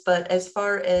on this, but as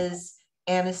far as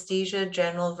anesthesia,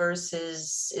 general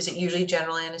versus, is it usually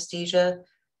general anesthesia,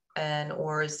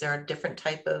 or is there a different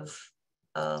type of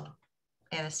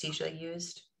anesthesia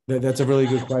used? That's a really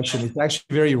good question. It's actually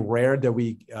very rare that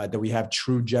we have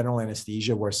true general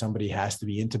anesthesia where somebody has to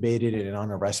be intubated and on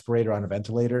a respirator, on a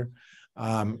ventilator.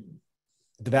 The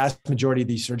vast majority of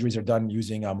these surgeries are done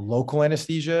using local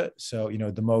anesthesia. So,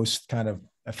 the most kind of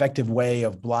effective way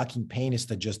of blocking pain is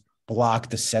to just block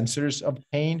the sensors of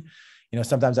pain.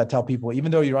 Sometimes I tell people,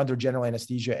 even though you're under general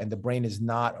anesthesia and the brain is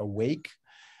not awake,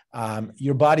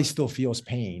 your body still feels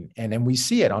pain. And then we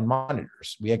see it on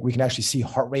monitors. We can actually see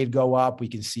heart rate go up. We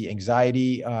can see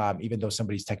anxiety, even though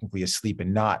somebody's technically asleep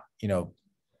and not,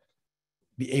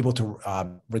 be able to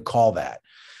recall that.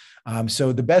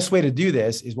 So the best way to do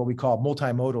this is what we call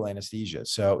multimodal anesthesia.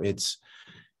 So it's,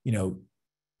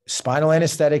 spinal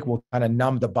anesthetic will kind of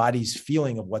numb the body's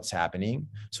feeling of what's happening,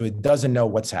 so it doesn't know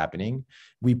what's happening.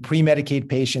 We pre-medicate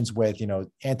patients with,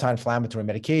 anti-inflammatory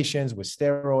medications, with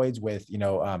steroids, with,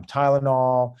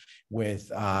 Tylenol,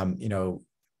 with,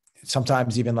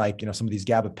 sometimes even like, some of these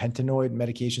gabapentinoid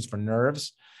medications for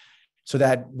nerves, so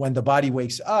that when the body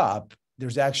wakes up,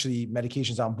 there's actually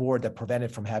medications on board that prevent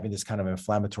it from having this kind of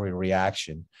inflammatory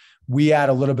reaction. We add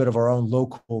a little bit of our own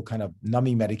local kind of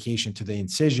numbing medication to the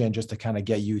incision just to kind of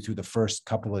get you through the first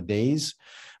couple of days.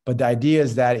 But the idea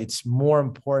is that it's more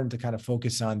important to kind of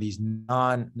focus on these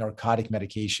non-narcotic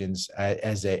medications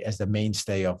as the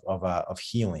mainstay of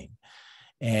healing.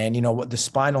 And, you know, what the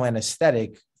spinal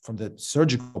anesthetic from the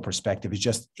surgical perspective is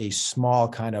just a small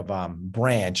kind of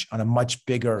branch on a much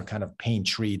bigger kind of pain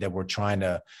tree that we're trying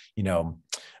to, you know,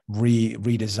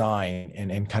 redesign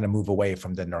and kind of move away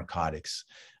from the narcotics.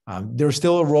 There's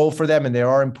still a role for them, and they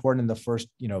are important in the first,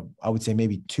 you know, I would say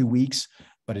maybe 2 weeks,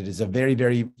 but it is a very,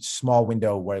 very small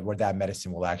window where that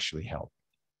medicine will actually help.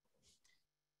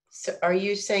 So are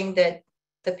you saying that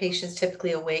the patient's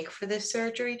typically awake for this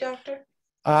surgery, doctor?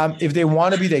 If they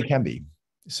want to be, they can be.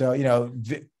 So, you know,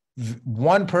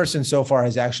 one person so far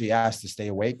has actually asked to stay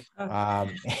awake.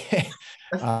 Okay.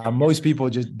 Most people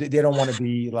they don't want to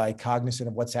be like cognizant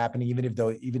of what's happening, even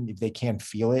if they can't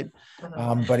feel it.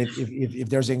 But if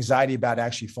there's anxiety about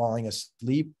actually falling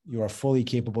asleep, you are fully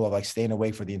capable of like staying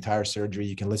awake for the entire surgery.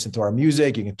 You can listen to our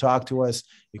music, you can talk to us,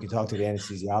 you can talk to the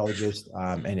anesthesiologist,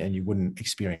 and you wouldn't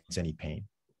experience any pain.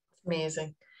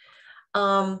 Amazing.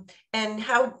 And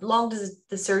how long does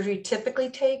the surgery typically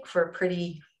take for a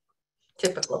pretty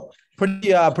typical?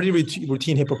 Pretty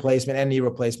routine hip replacement and knee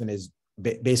replacement is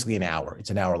basically an hour.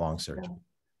 It's an hour-long surgery.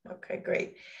 Okay,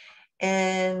 great.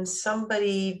 And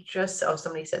somebody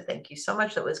said, thank you so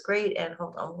much. That was great. And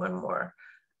hold on, one more.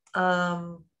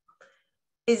 Have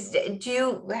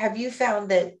you found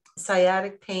that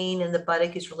sciatic pain in the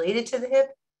buttock is related to the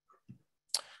hip?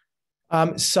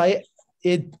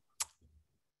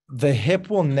 The hip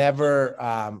will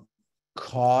never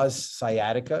cause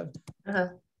sciatica.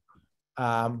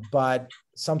 But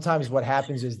sometimes what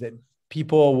happens is that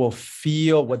people will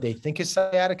feel what they think is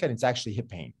sciatica, and it's actually hip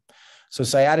pain. So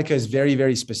sciatica is very,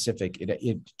 very specific.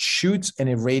 It shoots and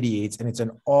it radiates, and it's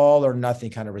an all or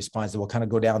nothing kind of response that will kind of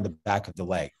go down the back of the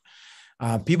leg.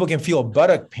 People can feel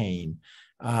buttock pain.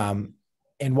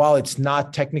 And while it's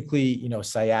not technically, you know,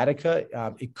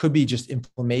 sciatica, it could be just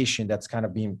inflammation that's kind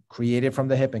of being created from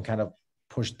the hip and kind of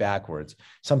pushed backwards.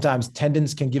 Sometimes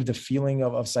tendons can give the feeling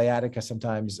of sciatica.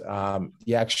 Sometimes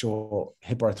the actual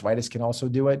hip arthritis can also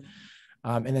do it.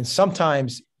 And then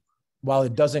sometimes, while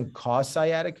it doesn't cause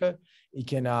sciatica, it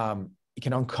can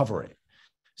uncover it.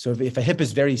 So if a hip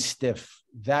is very stiff,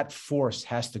 that force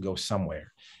has to go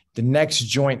somewhere. The next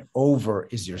joint over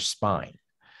is your spine.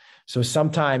 So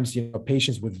sometimes, you know,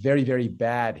 patients with very, very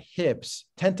bad hips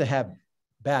tend to have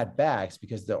bad backs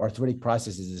because the arthritic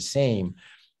process is the same,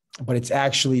 but it's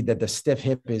actually that the stiff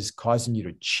hip is causing you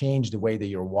to change the way that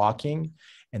you're walking,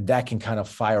 and that can kind of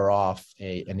fire off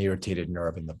an irritated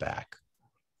nerve in the back.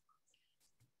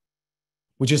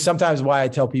 Which is sometimes why I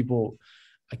tell people,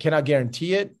 I cannot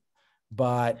guarantee it,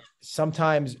 but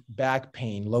sometimes back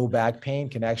pain, low back pain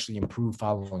can actually improve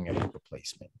following a hip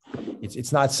replacement.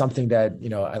 It's not something that, you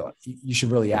know, you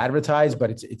should really advertise, but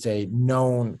it's a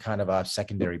known kind of a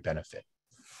secondary benefit.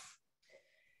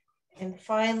 And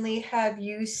finally, have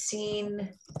you seen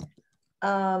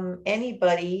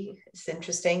anybody, it's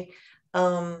interesting,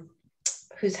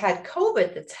 who's had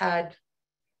COVID that's had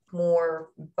more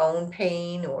bone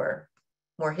pain or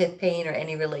more hip pain or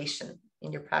any relation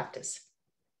in your practice?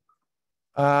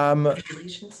 I'm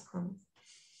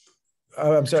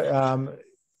sorry.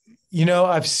 You know,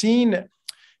 I've seen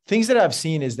things that I've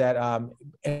seen is that, and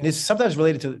it's sometimes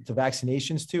related to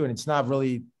vaccinations too. And it's not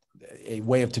really a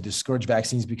way to discourage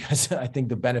vaccines because I think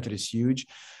the benefit is huge.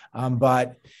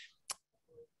 But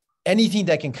anything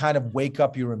that can kind of wake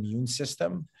up your immune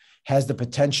system has the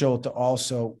potential to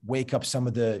also wake up some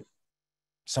of the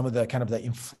kind of the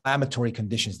inflammatory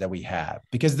conditions that we have,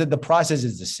 because the process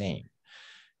is the same.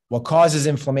 What causes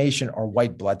inflammation are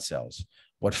white blood cells.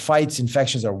 What fights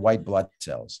infections are white blood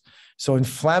cells. So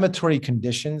inflammatory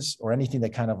conditions or anything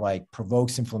that kind of like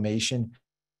provokes inflammation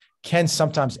can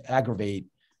sometimes aggravate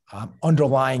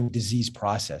underlying disease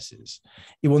processes.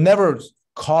 It will never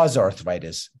cause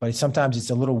arthritis, but sometimes it's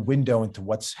a little window into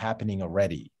what's happening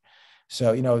already.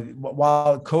 So, you know,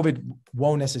 while COVID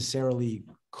won't necessarily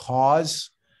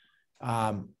cause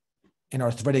an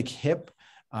arthritic hip,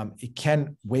 it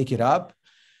can wake it up.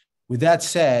 With that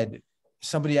said,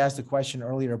 somebody asked a question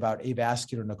earlier about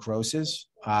avascular necrosis.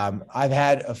 I've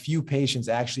had a few patients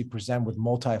actually present with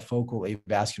multifocal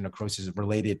avascular necrosis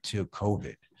related to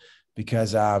COVID,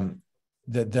 because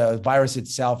the virus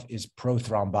itself is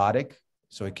prothrombotic,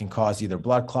 so it can cause either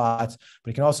blood clots,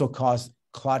 but it can also cause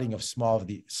clotting of small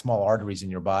arteries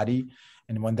in your body.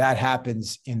 And when that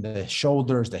happens in the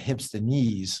shoulders, the hips, the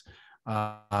knees,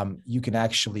 you can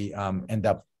actually end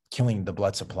up killing the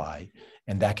blood supply.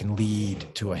 And that can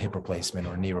lead to a hip replacement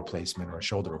or a knee replacement or a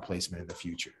shoulder replacement in the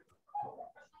future.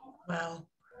 Wow.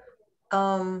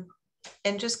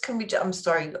 And just I'm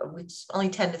sorry, it's only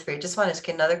 10 to 3. I just want to ask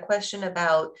another question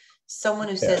about someone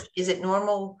who says, is it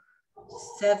normal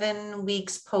 7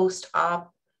 weeks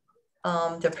post-op?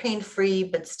 They're pain-free,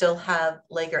 but still have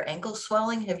leg or ankle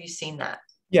swelling. Have you seen that?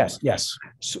 Yes, yes.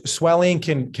 Swelling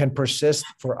can persist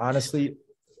for honestly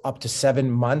up to 7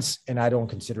 months, and I don't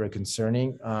consider it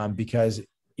concerning because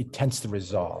it tends to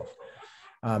resolve.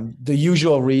 The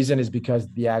usual reason is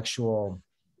because the actual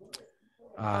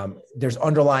there's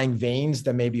underlying veins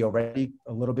that may be already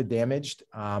a little bit damaged,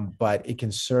 but it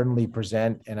can certainly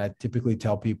present. And I typically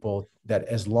tell people that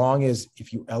as long as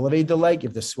if you elevate the leg,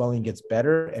 if the swelling gets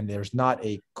better and there's not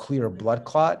a clear blood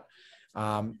clot,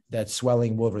 that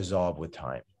swelling will resolve with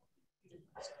time.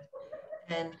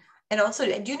 And also,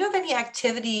 do you know of any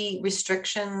activity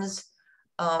restrictions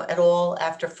at all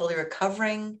after fully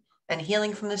recovering and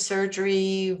healing from the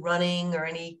surgery, running or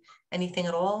anything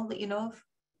at all that you know of?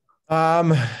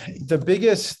 The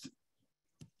biggest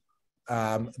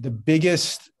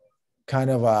kind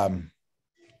of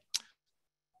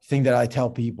thing that I tell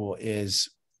people is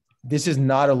this is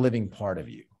not a living part of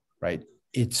you, right?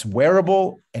 It's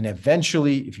wearable, and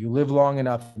eventually, if you live long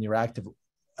enough and you're active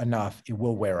enough, it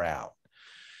will wear out.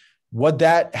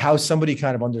 How somebody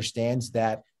kind of understands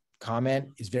that comment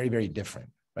is very, very different,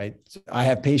 right? I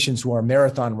have patients who are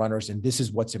marathon runners, and this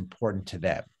is what's important to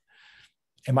them.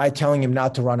 Am I telling him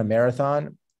not to run a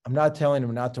marathon? I'm not telling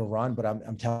him not to run, but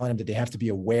I'm telling him that they have to be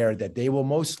aware that they will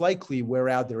most likely wear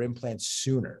out their implants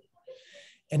sooner.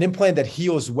 An implant that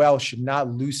heals well should not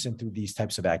loosen through these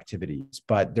types of activities,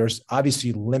 but there's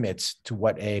obviously limits to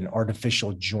what an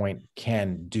artificial joint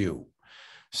can do.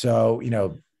 So,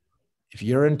 if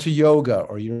you're into yoga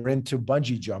or you're into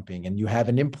bungee jumping and you have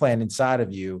an implant inside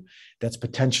of you that's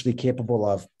potentially capable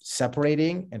of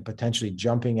separating and potentially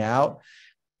jumping out,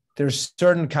 there's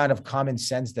certain kind of common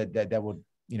sense that would,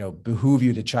 behoove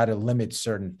you to try to limit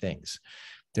certain things.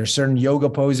 There's certain yoga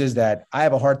poses that I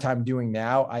have a hard time doing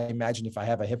now. I imagine if I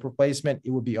have a hip replacement,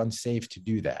 it would be unsafe to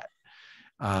do that.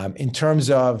 In terms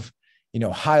of,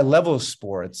 high level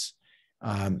sports,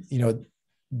 the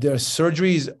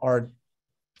surgeries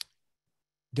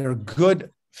they're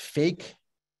good fake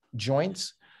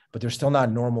joints, but they're still not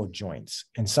normal joints.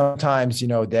 And sometimes,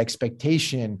 the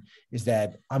expectation is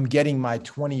that I'm getting my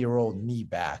 20-year-old knee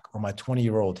back or my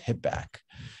 20-year-old hip back.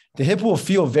 The hip will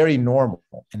feel very normal,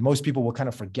 and most people will kind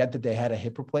of forget that they had a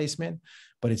hip replacement,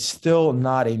 but it's still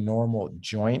not a normal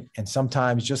joint. And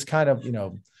sometimes just kind of,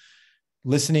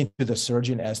 listening to the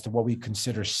surgeon as to what we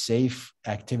consider safe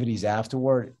activities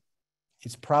afterward,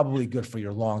 it's probably good for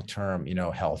your long-term,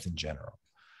 health in general.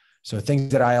 So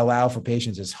things that I allow for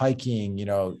patients is hiking,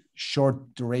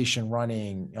 short duration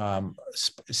running,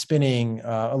 spinning,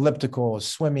 elliptical,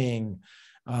 swimming,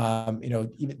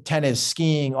 even tennis,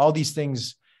 skiing, all these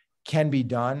things can be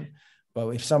done. But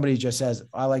if somebody just says,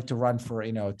 I like to run for,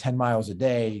 10 miles a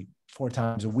day, 4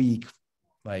 times a week,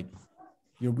 like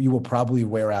you will probably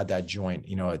wear out that joint,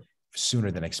 sooner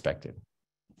than expected.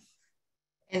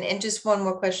 And just one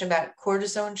more question about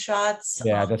cortisone shots.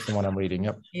 Yeah, that's the one I'm reading.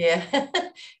 Yep. Yeah.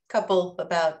 Couple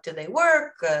about, do they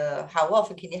work? How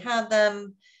often can you have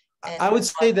them? I would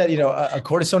say that, a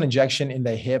cortisone injection in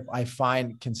the hip, I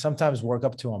find can sometimes work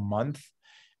up to a month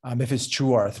if it's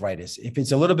true arthritis. If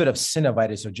it's a little bit of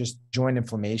synovitis or just joint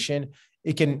inflammation,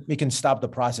 it can stop the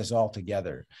process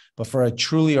altogether. But for a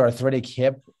truly arthritic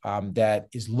hip that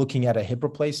is looking at a hip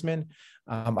replacement,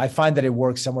 I find that it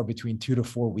works somewhere between 2 to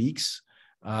 4 weeks.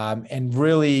 And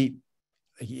really,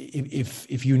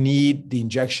 if you need the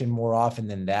injection more often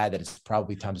than that it's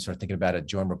probably time to start thinking about a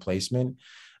joint replacement.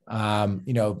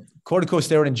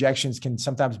 Corticosteroid injections can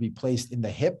sometimes be placed in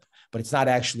the hip, but it's not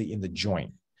actually in the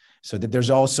joint. So that there's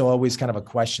also always kind of a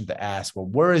question to ask, well,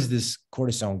 where is this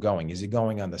cortisone going? Is it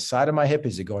going on the side of my hip?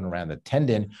 Is it going around the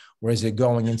tendon? Or is it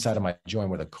going inside of my joint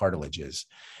where the cartilage is?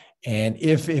 And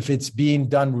if it's being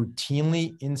done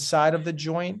routinely inside of the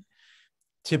joint,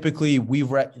 typically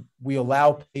we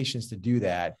allow patients to do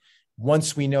that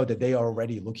once we know that they are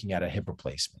already looking at a hip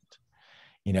replacement.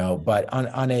 But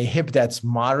on a hip that's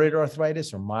moderate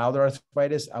arthritis or mild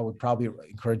arthritis, I would probably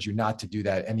encourage you not to do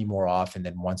that any more often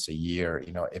than once a year,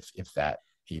 if that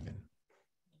even.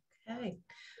 Okay.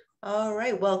 All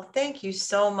right. Well, thank you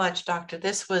so much, Doctor.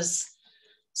 This was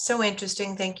so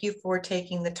interesting. Thank you for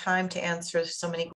taking the time to answer so many